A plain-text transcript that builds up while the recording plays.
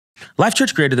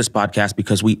Life.Church created this podcast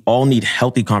because we all need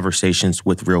healthy conversations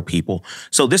with real people.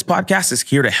 So this podcast is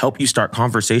here to help you start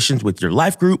conversations with your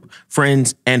life group,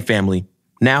 friends, and family.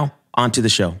 Now, on to the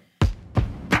show.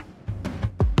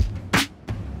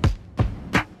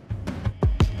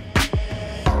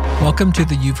 Welcome to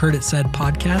the You've Heard It Said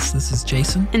podcast. This is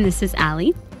Jason. And this is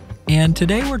Allie. And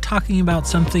today we're talking about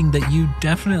something that you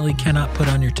definitely cannot put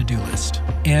on your to-do list.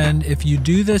 And if you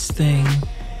do this thing,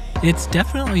 it's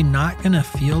definitely not going to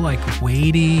feel like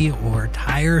weighty or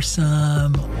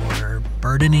tiresome or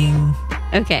burdening.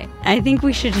 Okay, I think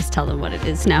we should just tell them what it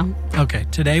is now. Okay,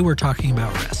 today we're talking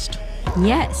about rest.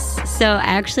 Yes. So I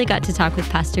actually got to talk with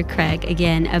Pastor Craig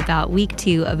again about week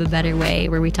 2 of A Better Way,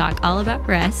 where we talk all about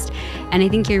rest. And I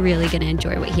think you're really going to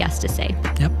enjoy what he has to say.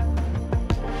 Yep.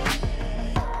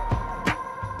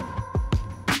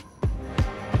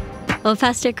 Well,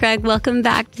 Pastor Craig, welcome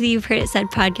back to the You've Heard It Said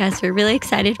podcast. We're really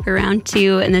excited for round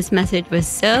 2, and this message was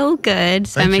so good.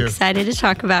 So I'm excited to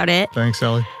talk about it. Thanks,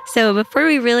 Allie. So before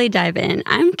we really dive in,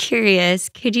 I'm curious,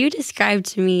 could you describe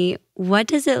to me, what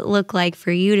does it look like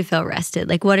for you to feel rested?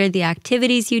 Like, what are the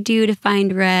activities you do to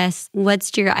find rest?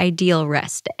 What's your ideal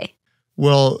rest day?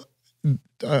 Well,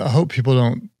 I hope people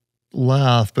don't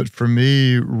laugh, but for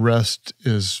me, rest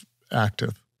is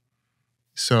active.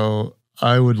 So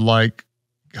I would like,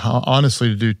 honestly,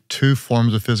 to do 2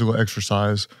 forms of physical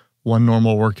exercise, one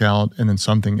normal workout and then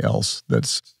something else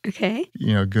that's,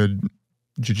 good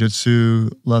jiu-jitsu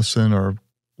lesson, or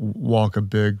walk a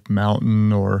big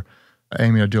mountain, or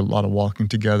Amy and I do a lot of walking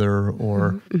together,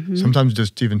 or sometimes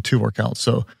just even 2 workouts.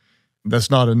 So that's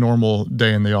not a normal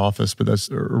day in the office, but that's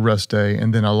a rest day.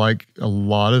 And then I like a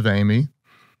lot of Amy,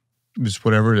 just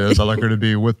whatever it is. I like her to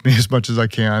be with me as much as I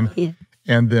can. Yeah.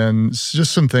 And then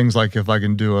just some things like if I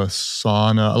can do a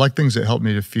sauna. I like things that help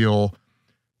me to feel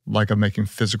like I'm making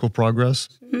physical progress.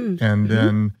 And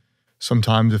then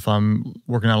sometimes if I'm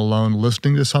working out alone,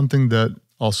 listening to something that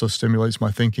also stimulates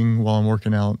my thinking while I'm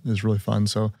working out is really fun.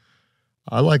 So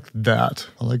I like that.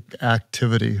 I like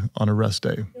activity on a rest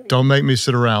day. Don't make me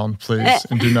sit around, please,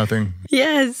 and do nothing.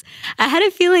 Yes. I had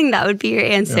a feeling that would be your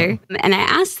answer. Yeah. And I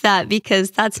asked that because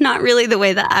that's not really the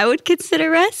way that I would consider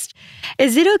rest.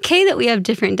 Is it okay that we have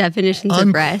different definitions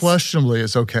of rest? Unquestionably,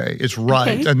 it's okay. It's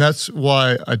right. Okay. And that's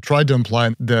why I tried to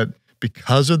imply that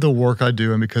because of the work I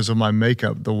do and because of my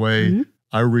makeup, the way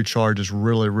I recharge is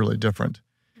really, really different.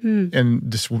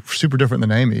 And just super different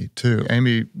than Amy, too.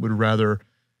 Amy would rather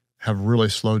have really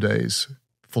slow days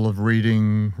full of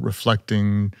reading,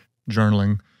 reflecting,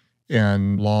 journaling,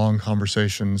 and long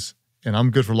conversations. And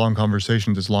I'm good for long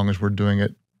conversations as long as we're doing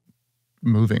it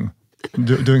moving,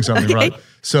 doing something, right?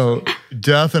 So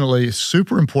definitely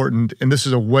super important. And this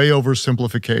is a way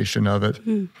oversimplification of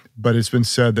it, but it's been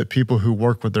said that people who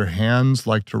work with their hands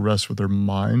like to rest with their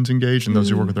minds engaged, and those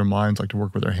who work with their minds like to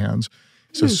work with their hands.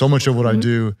 So much of what I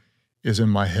do is in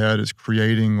my head, is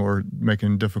creating or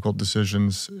making difficult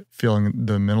decisions, feeling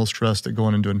the mental stress that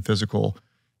going and doing physical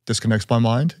disconnects my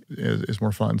mind is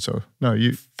more fun. So no,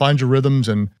 you find your rhythms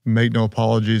and make no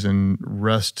apologies and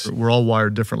rest. We're all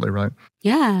wired differently, right?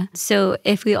 Yeah. So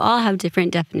if we all have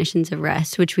different definitions of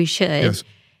rest, which we should,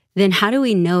 then how do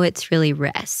we know it's really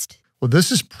rest? Well,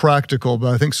 this is practical,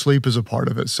 but I think sleep is a part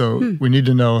of it. So we need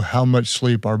to know how much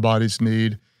sleep our bodies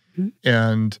need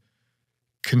and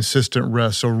consistent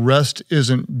rest. So rest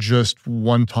isn't just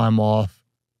one time off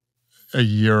a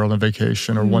year on a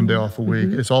vacation or one day off a week.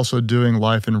 It's also doing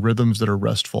life in rhythms that are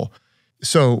restful.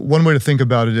 So one way to think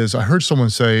about it is, I heard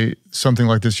someone say something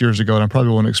like this years ago, and I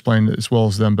probably won't explain it as well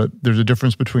as them, but there's a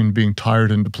difference between being tired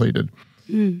and depleted.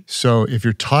 So if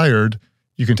you're tired,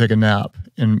 you can take a nap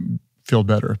and feel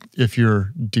better. If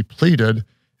you're depleted,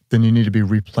 then you need to be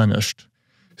replenished.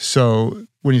 So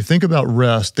when you think about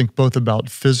rest, think both about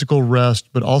physical rest,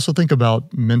 but also think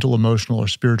about mental, emotional, or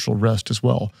spiritual rest as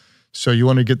well. So you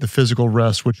want to get the physical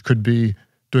rest, which could be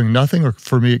doing nothing, or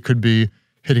for me, it could be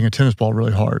hitting a tennis ball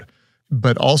really hard.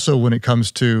 But also when it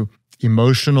comes to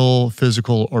emotional,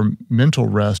 physical, or mental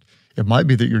rest, it might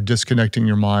be that you're disconnecting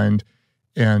your mind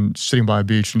and sitting by a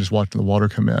beach and just watching the water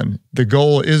come in. The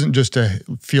goal isn't just to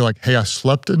feel like, hey, I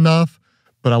slept enough,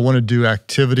 but I want to do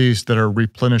activities that are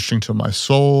replenishing to my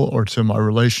soul or to my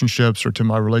relationships or to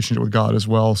my relationship with God as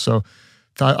well. So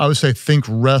I would say think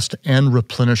rest and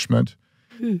replenishment,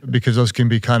 because those can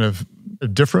be kind of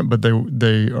different, but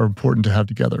they are important to have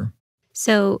together.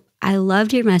 So I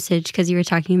loved your message because you were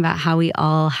talking about how we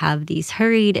all have these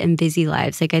hurried and busy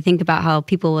lives. Like, I think about how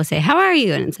people will say, how are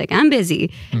you? And it's like, I'm busy.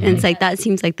 Mm-hmm. And it's like, that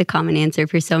seems like the common answer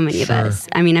for so many of us.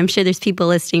 I mean, I'm sure there's people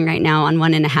listening right now on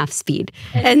 1.5 speed.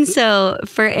 And so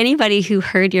for anybody who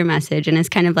heard your message and is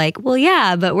kind of like, well,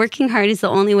 yeah, but working hard is the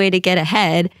only way to get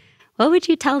ahead. what would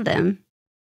you tell them?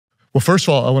 Well, first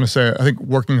of all, I want to say, I think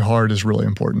working hard is really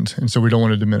important. And so we don't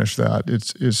want to diminish that.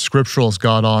 It's scriptural, it's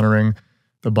God honoring.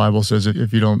 The Bible says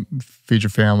if you don't feed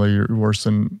your family, you're worse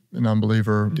than an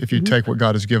unbeliever. If you take what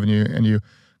God has given you and you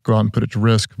go out and put it to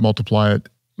risk, multiply it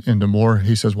into more,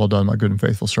 he says, well done, my good and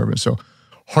faithful servant. So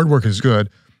hard work is good,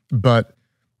 but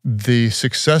the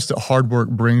success that hard work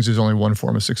brings is only one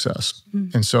form of success.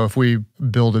 And so if we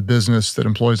build a business that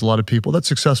employs a lot of people, that's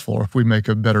successful. Or if we make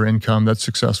a better income, that's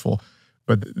successful.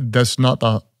 But that's not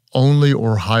the only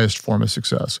or highest form of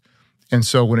success. And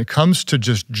so when it comes to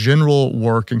just general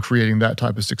work and creating that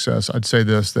type of success, I'd say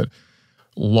this, that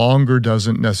longer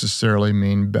doesn't necessarily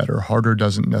mean better. Harder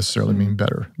doesn't necessarily mean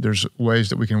better. There's ways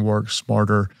that we can work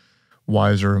smarter,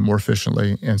 wiser, more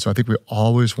efficiently. And so I think we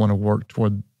always want to work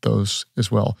toward those as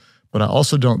well. But I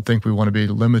also don't think we want to be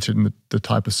limited in the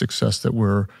type of success that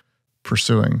we're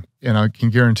pursuing. And I can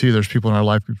guarantee there's people in our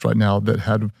life groups right now that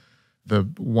had the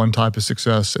one type of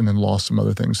success and then lost some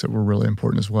other things that were really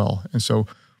important as well. And so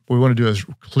what we want to do is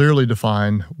clearly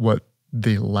define what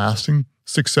the lasting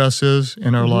success is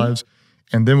in our lives.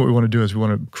 And then what we want to do is we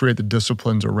want to create the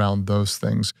disciplines around those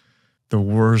things. The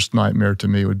worst nightmare to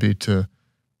me would be to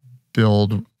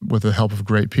build, with the help of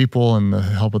great people and the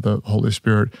help of the Holy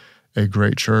Spirit, a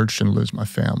great church and lose my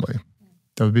family.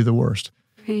 That would be the worst.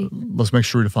 Right. Let's make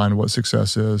sure we define what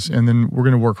success is. And then we're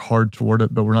going to work hard toward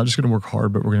it, but we're not just going to work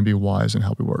hard, but we're going to be wise in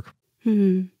how we work.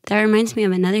 That reminds me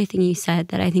of another thing you said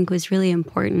that I think was really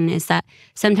important, is that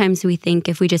sometimes we think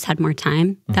if we just had more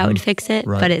time, that would fix it,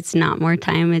 but it's not more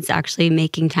time. It's actually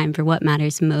making time for what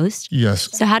matters most. Yes.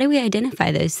 So how do we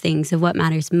identify those things of what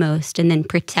matters most and then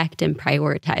protect and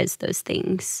prioritize those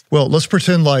things? Well, let's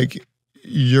pretend like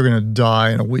you're going to die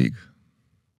in a week.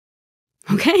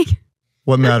 Okay.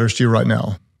 What matters to you right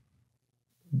now?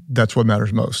 That's what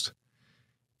matters most.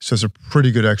 So it's a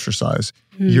pretty good exercise.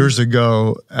 Years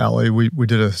ago, Allie, we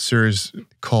did a series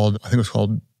called, I think it was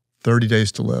called 30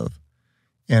 Days to Live.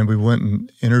 And we went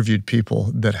and interviewed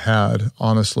people that had,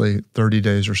 honestly, 30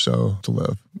 days or so to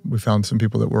live. We found some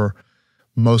people that were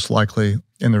most likely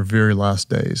in their very last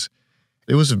days.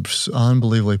 It was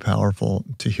unbelievably powerful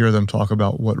to hear them talk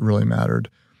about what really mattered.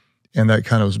 And that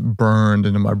kind of was burned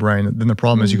into my brain. And then the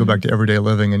problem is you go back to everyday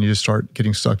living and you just start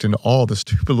getting sucked into all the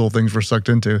stupid little things we're sucked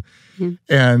into.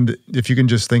 And if you can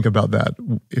just think about that,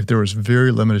 if there was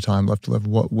very limited time left to live,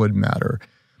 what would matter?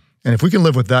 And if we can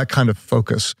live with that kind of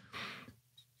focus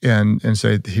and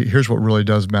say, here's what really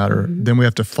does matter, then we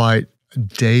have to fight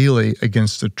daily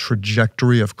against the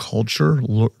trajectory of culture,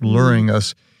 luring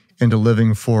us into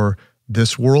living for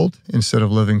this world instead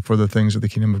of living for the things of the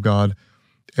kingdom of God.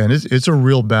 And it's a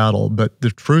real battle, but the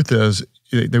truth is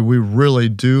that we really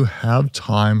do have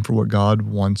time for what God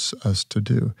wants us to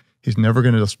do. He's never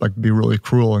going to just like be really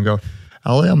cruel and go,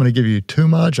 Allie, I'm going to give you too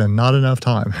much and not enough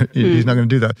time. He's not going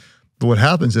to do that. But what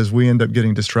happens is we end up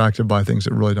getting distracted by things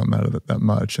that really don't matter that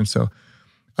much. And so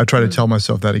I try to tell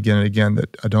myself that again and again,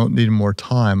 that I don't need more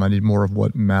time. I need more of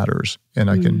what matters,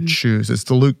 and I can choose. It's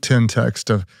the Luke 10 text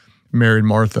of Mary and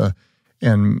Martha.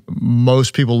 And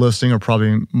most people listening are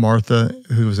probably Martha,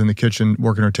 who was in the kitchen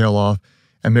working her tail off,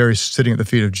 and Mary's sitting at the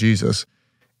feet of Jesus.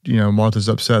 You know, Martha's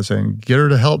upset saying, get her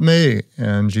to help me.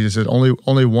 And Jesus said,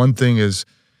 only one thing is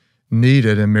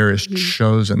needed, and Mary has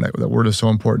chosen. That word is so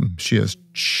important. She has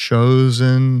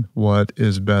chosen what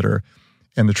is better.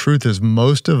 And the truth is,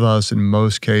 most of us, in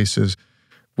most cases,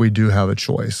 we do have a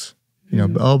choice. You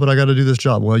know, but I got to do this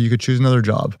job. Well, you could choose another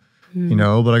job. You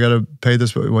know, but I got to pay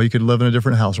this. Well, you could live in a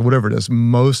different house or whatever it is.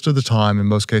 Most of the time, in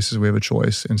most cases, we have a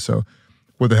choice. And so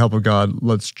with the help of God,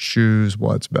 let's choose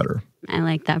what's better. I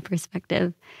like that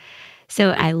perspective.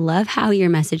 So I love how your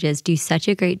messages do such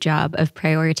a great job of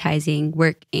prioritizing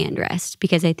work and rest,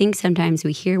 because I think sometimes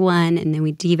we hear one and then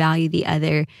we devalue the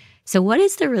other. So what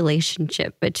is the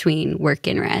relationship between work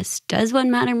and rest? Does one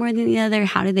matter more than the other?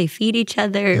 How do they feed each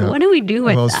other? Yeah. What do we do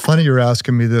with that? Well, it's funny you're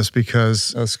asking me this,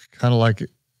 because it's kind of like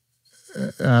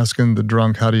asking the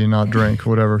drunk, how do you not drink,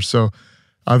 whatever. So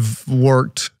I've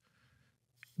worked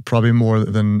probably more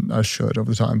than I should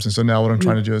over the times. And so now what I'm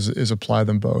trying to do is apply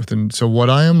them both. And so what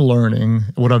I am learning,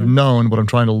 what I've known, what I'm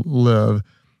trying to live,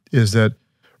 is that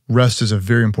rest is a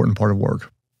very important part of work.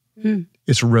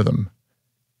 It's rhythm.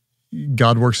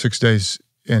 God worked 6 days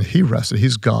and he rested.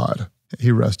 He's God.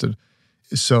 He rested.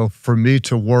 So for me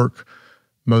to work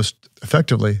most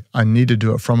effectively, I need to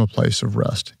do it from a place of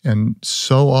rest. And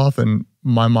so often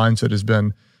my mindset has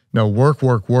been, no, work.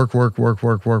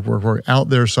 Out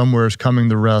there somewhere is coming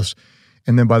the rest.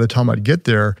 And then by the time I'd get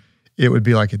there, it would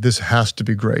be like, this has to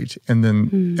be great. And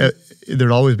then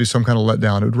there'd always be some kind of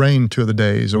letdown. It would rain 2 of the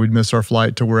days, or we'd miss our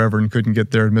flight to wherever and couldn't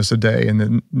get there and miss a day, and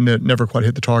then never quite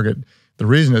hit the target. The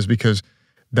reason is because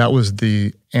that was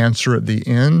the answer at the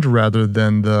end rather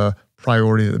than the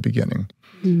priority at the beginning.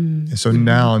 And so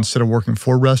now, instead of working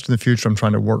for rest in the future, I'm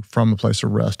trying to work from a place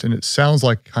of rest. And it sounds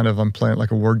like kind of I'm playing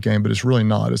like a word game, but it's really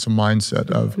not. It's a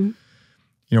mindset of,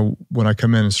 when I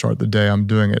come in and start the day, I'm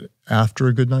doing it after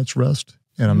a good night's rest.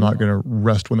 And I'm not going to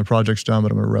rest when the project's done,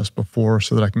 but I'm going to rest before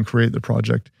so that I can create the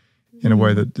project in a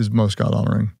way that is most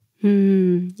God-honoring.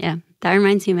 Yeah. That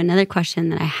reminds me of another question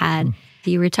that I had.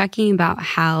 You were talking about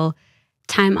how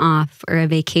time off or a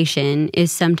vacation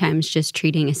is sometimes just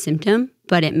treating a symptom,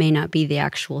 but it may not be the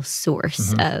actual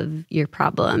source of your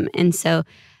problem. And so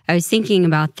I was thinking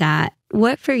about that.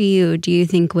 What for you do you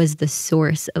think was the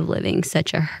source of living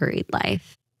such a hurried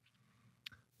life?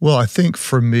 Well, I think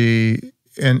for me,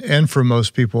 and for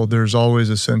most people, there's always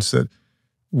a sense that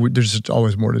there's just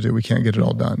always more to do. We can't get it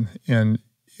all done. And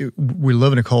we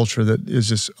live in a culture that is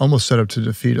just almost set up to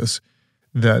defeat us,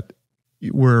 that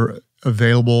we're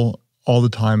available all the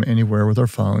time, anywhere with our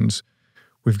phones.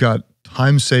 We've got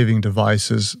time-saving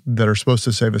devices that are supposed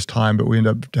to save us time, but we end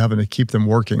up having to keep them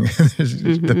working.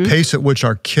 The pace at which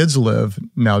our kids live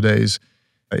nowadays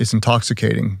is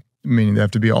intoxicating, meaning they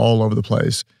have to be all over the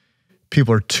place.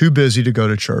 People are too busy to go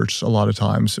to church a lot of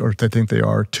times, or they think they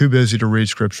are, too busy to read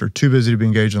scripture, too busy to be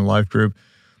engaged in a life group.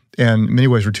 And in many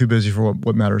ways, we're too busy for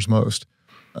what matters most.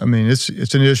 I mean, it's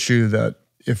an issue that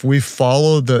if we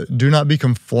follow do not be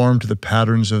conformed to the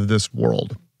patterns of this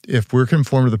world. If we're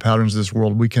conformed to the patterns of this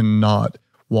world, we cannot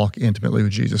walk intimately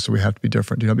with Jesus, so we have to be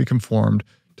different. Do not be conformed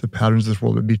to the patterns of this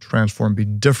world, but be transformed, be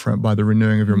different by the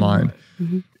renewing of your mind.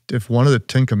 If one of the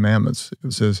 10 Commandments,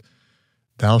 it says,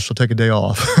 thou shalt take a day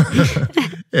off.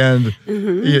 And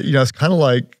it's kind of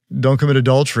like, don't commit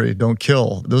adultery, don't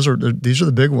kill. These are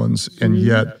the big ones. And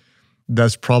yet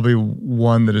that's probably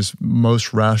one that is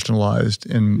most rationalized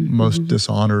and most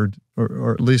dishonored,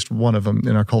 or at least one of them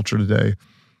in our culture today.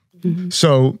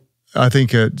 So I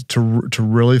think to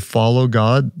really follow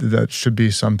God, that should be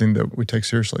something that we take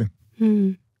seriously.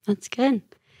 That's good.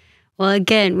 Well,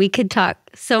 again, we could talk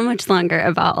so much longer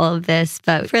about all of this,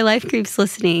 but for life groups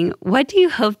listening, what do you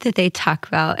hope that they talk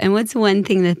about? And what's one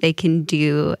thing that they can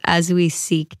do as we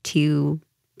seek to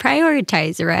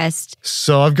prioritize rest?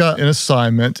 So I've got an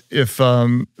assignment. If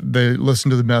they listen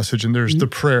to the message, and there's the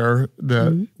prayer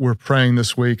that we're praying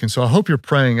this week. And so I hope you're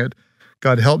praying it.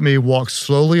 God, help me walk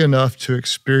slowly enough to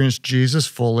experience Jesus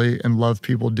fully and love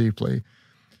people deeply.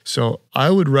 So I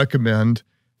would recommend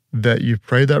that you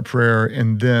pray that prayer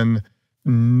and then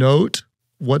note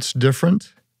what's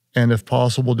different, and if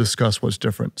possible, discuss what's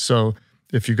different. So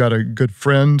if you've got a good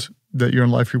friend that you're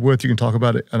in life group with, you can talk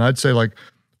about it. And I'd say like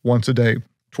once a day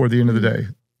toward the end of the day,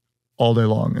 all day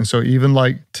long. And so even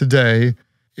like today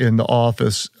in the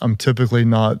office, I'm typically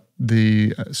not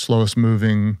the slowest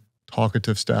moving,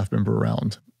 talkative staff member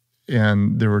around.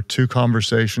 And there were 2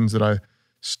 conversations that I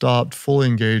stopped, fully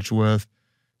engaged with,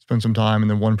 spent some time, and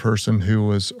then one person who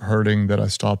was hurting that I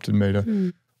stopped and made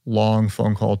a long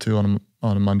phone call to on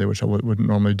a Monday, which I wouldn't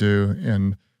normally do,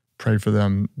 and prayed for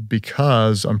them,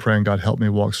 because I'm praying, God, help me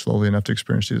walk slowly enough to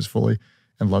experience Jesus fully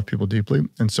and love people deeply.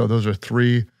 And so those are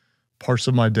 3 parts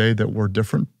of my day that were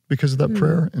different because of that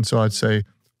prayer. And so I'd say,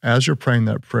 as you're praying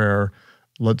that prayer,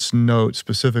 let's note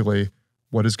specifically,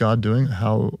 what is God doing?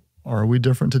 How are we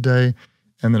different today?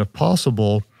 And then if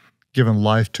possible, giving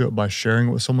life to it by sharing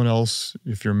it with someone else.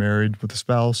 If you're married, with a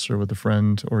spouse or with a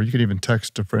friend, or you can even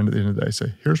text a friend at the end of the day,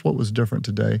 say, here's what was different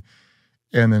today.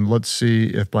 And then let's see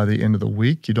if by the end of the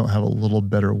week, you don't have a little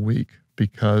better week,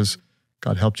 because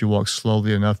God helped you walk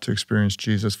slowly enough to experience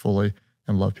Jesus fully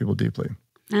and love people deeply.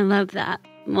 I love that.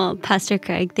 Well, Pastor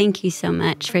Craig, thank you so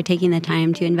much for taking the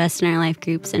time to invest in our life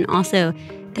groups, and also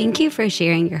thank you for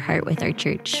sharing your heart with our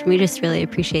church. We just really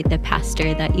appreciate the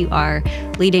pastor that you are,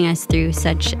 leading us through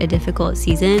such a difficult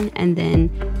season and then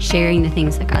sharing the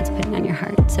things that God's putting on your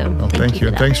heart. So thank you.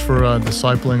 And thanks for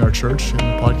discipling our church and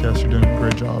the podcast. You're doing a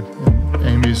great job.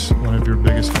 And Amy's one of your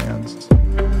biggest fans.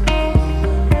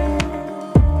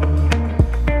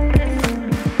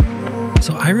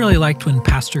 So I really liked when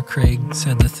Pastor Craig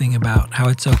said the thing about how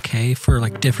it's okay for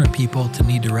like different people to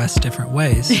need to rest different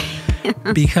ways.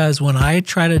 Because when I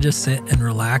try to just sit and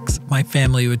relax, my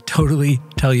family would totally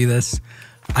tell you this,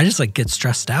 I just like get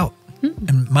stressed out.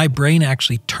 And my brain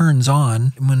actually turns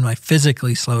on when I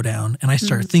physically slow down and I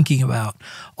start thinking about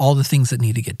all the things that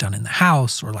need to get done in the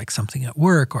house, or like something at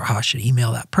work, or how I should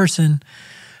email that person.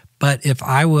 But if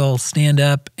I will stand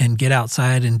up and get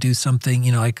outside and do something,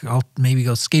 like I'll maybe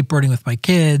go skateboarding with my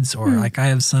kids, or like I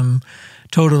have some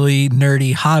totally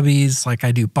nerdy hobbies, like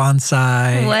I do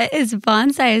bonsai. What is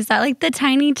bonsai? Is that like the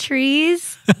tiny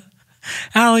trees?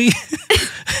 Allie.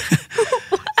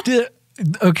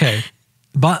 Okay.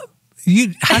 How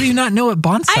do you not know what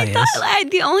bonsai is?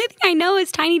 The only thing I know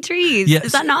is tiny trees. Yes,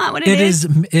 is that not what it is?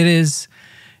 It is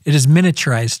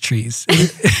miniaturized trees.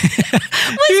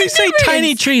 You say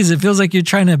tiny trees, it feels like you're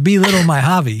trying to belittle my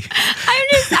hobby.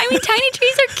 Tiny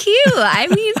trees are cute. I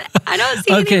don't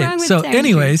see anything wrong with tiny trees.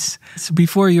 Anyways,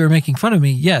 before you were making fun of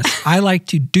me, yes, I like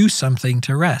to do something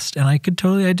to rest, and I could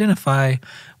totally identify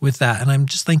with that, and I'm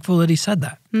just thankful that he said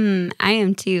that. I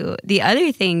am too. The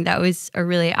other thing that was a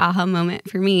really aha moment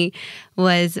for me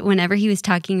was whenever he was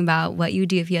talking about what you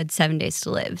do if you had 7 days to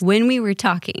live. When we were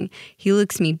talking, he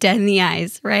looks me dead in the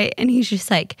eyes, right? And he's just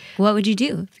like, what would you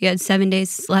do if you had 7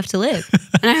 days left to live?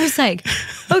 And I was like,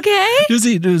 okay. Does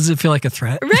it feel like a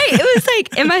threat? Right. It was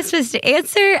like, am I supposed to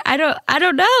answer? I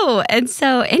don't know. And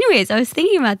so anyways, I was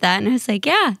thinking about that and I was like,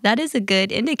 yeah, that is a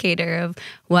good indicator of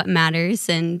what matters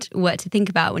and what to think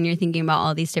about when you're thinking about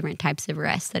all these different types of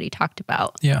rest that he talked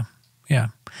about. Yeah.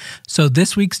 So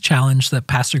this week's challenge that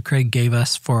Pastor Craig gave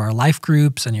us for our life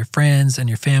groups and your friends and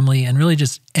your family and really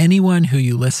just anyone who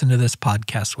you listen to this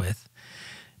podcast with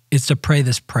is to pray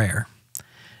this prayer.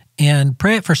 And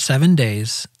pray it for 7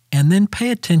 days and then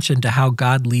pay attention to how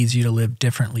God leads you to live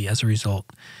differently as a result.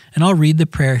 And I'll read the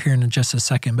prayer here in just a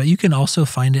second, but you can also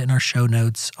find it in our show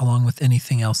notes along with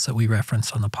anything else that we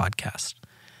reference on the podcast.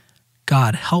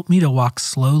 God, help me to walk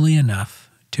slowly enough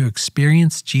to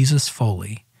experience Jesus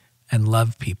fully and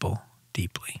love people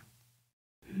deeply.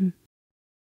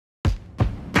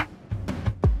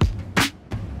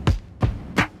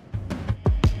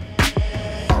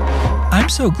 I'm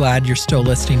so glad you're still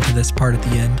listening to this part at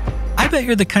the end. I bet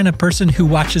you're the kind of person who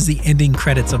watches the ending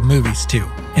credits of movies too.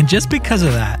 And just because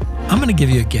of that, I'm going to give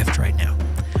you a gift right now.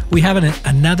 We have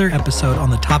another episode on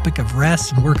the topic of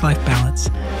rest and work-life balance,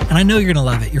 and I know you're going to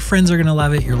love it. Your friends are going to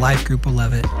love it. Your life group will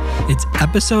love it. It's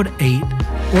episode 8,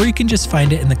 or you can just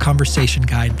find it in the conversation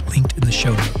guide linked in the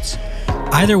show notes.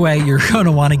 Either way, you're going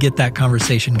to want to get that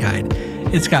conversation guide.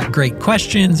 It's got great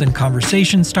questions and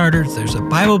conversation starters. There's a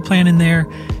Bible plan in there,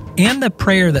 and the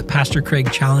prayer that Pastor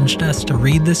Craig challenged us to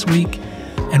read this week.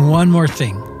 And one more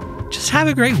thing, just have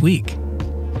a great week.